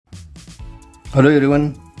Hello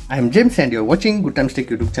everyone, I am James and you are watching Good Times Tech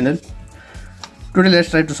YouTube channel. Today let's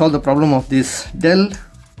try to solve the problem of this Dell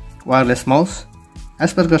wireless mouse.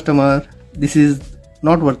 As per customer, this is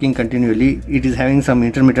not working continually. It is having some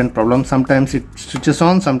intermittent problem. Sometimes it switches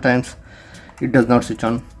on, sometimes it does not switch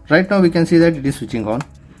on. Right now we can see that it is switching on,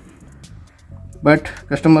 but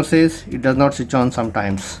customer says it does not switch on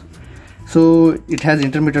sometimes. So it has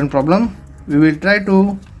intermittent problem. We will try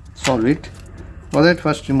to solve it. For that,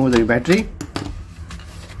 first remove the battery.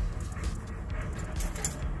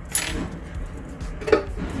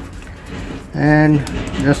 And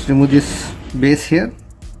just remove this base here,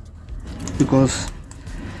 because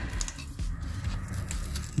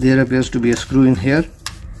there appears to be a screw in here.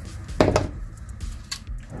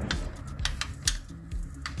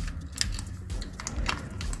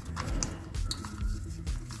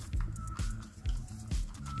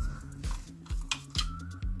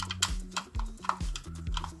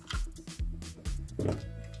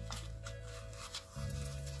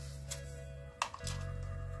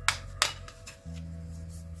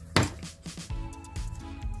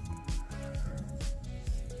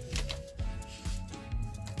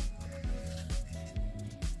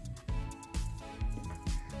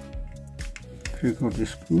 Take out the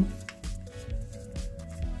screw.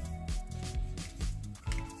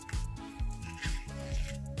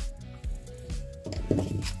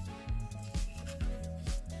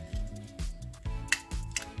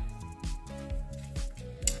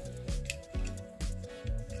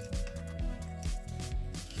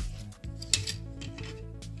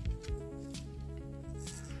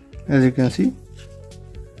 As you can see,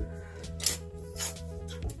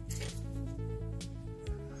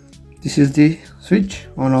 this is the switch,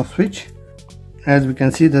 on off switch. As we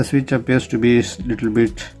can see, the switch appears to be a little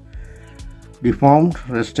bit deformed,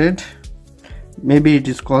 rusted. Maybe it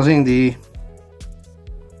is causing the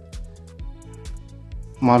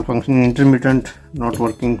malfunctioning, intermittent not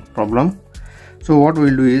working problem. So what we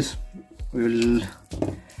will do is, we will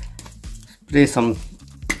spray some,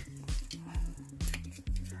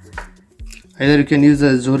 either you can use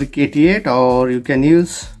a Zurich 88 or you can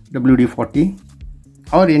use WD-40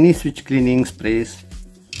 or any switch cleaning sprays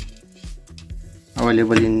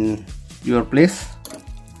available in your place.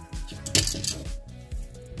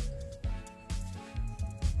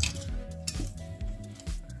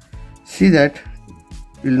 See that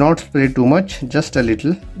will not spray too much, just a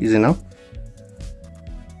little is enough.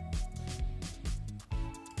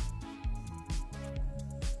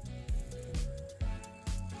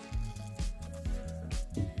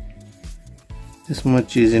 This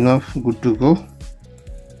much is enough, good to go.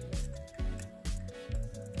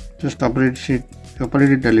 Just operate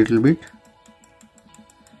it a little bit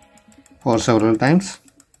for several times.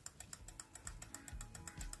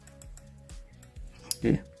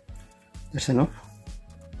 Okay, that's enough.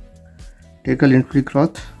 Take a lint-free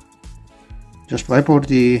cloth, just wipe out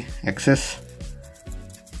the excess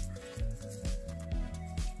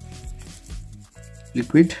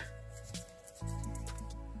liquid.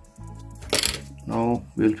 Now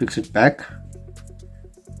we will fix it back.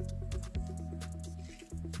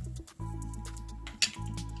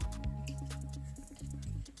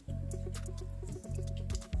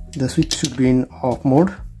 The switch should be in off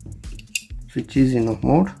mode. Switch is in off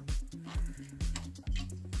mode.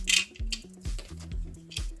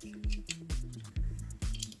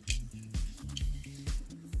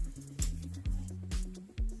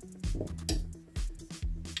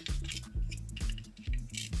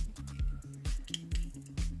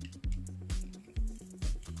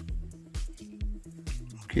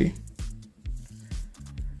 Okay.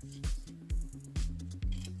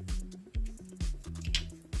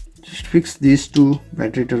 Fix these two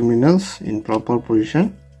battery terminals in proper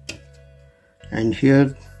position, and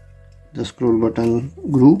here the scroll button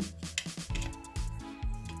groove.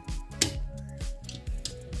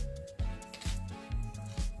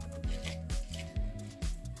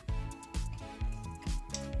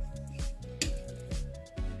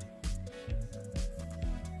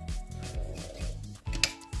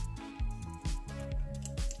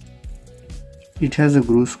 It has a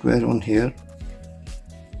groove square on here.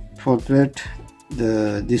 For that,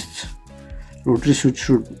 this rotary switch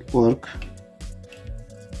should work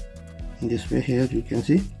in this way. Here you can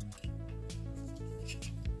see.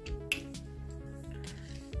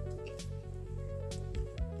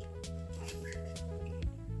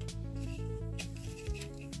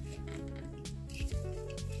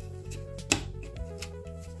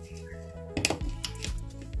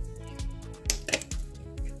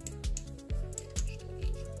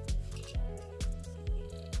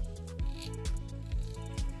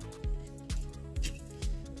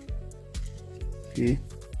 Okay,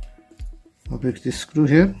 now fix this screw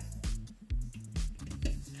here,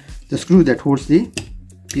 the screw that holds the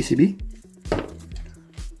PCB.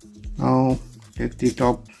 Now take the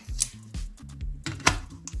top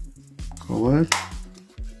cover,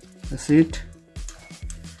 that's it.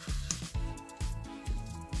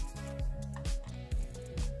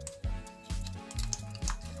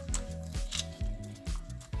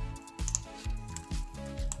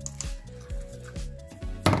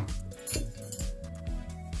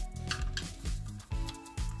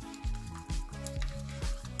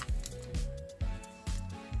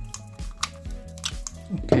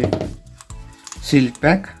 Okay, seal it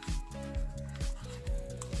back.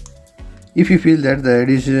 If you feel that the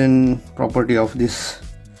adhesion property of this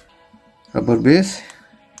rubber base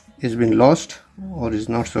is been lost or is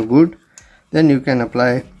not so good, then you can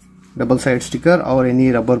apply double side sticker or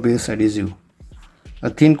any rubber base adhesive, a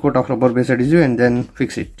thin coat of rubber base adhesive, and then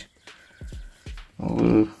fix it.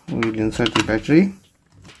 We'll insert the battery,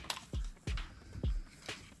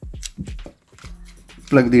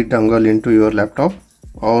 plug the dongle into your laptop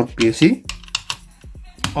or PC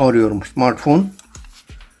or your smartphone,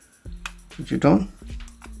 switch it on,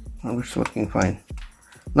 and it's working fine.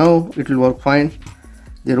 Now it will work fine,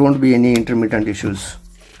 there won't be any intermittent issues.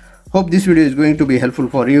 Hope this video is going to be helpful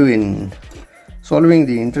for you in solving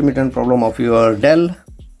the intermittent problem of your Dell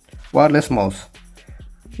wireless mouse.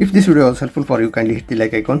 If this video was helpful for you, kindly hit the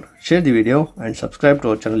like icon, share the video and subscribe to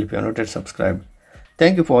our channel if you are not yet subscribed.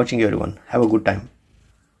 Thank you for watching everyone. Have a good time.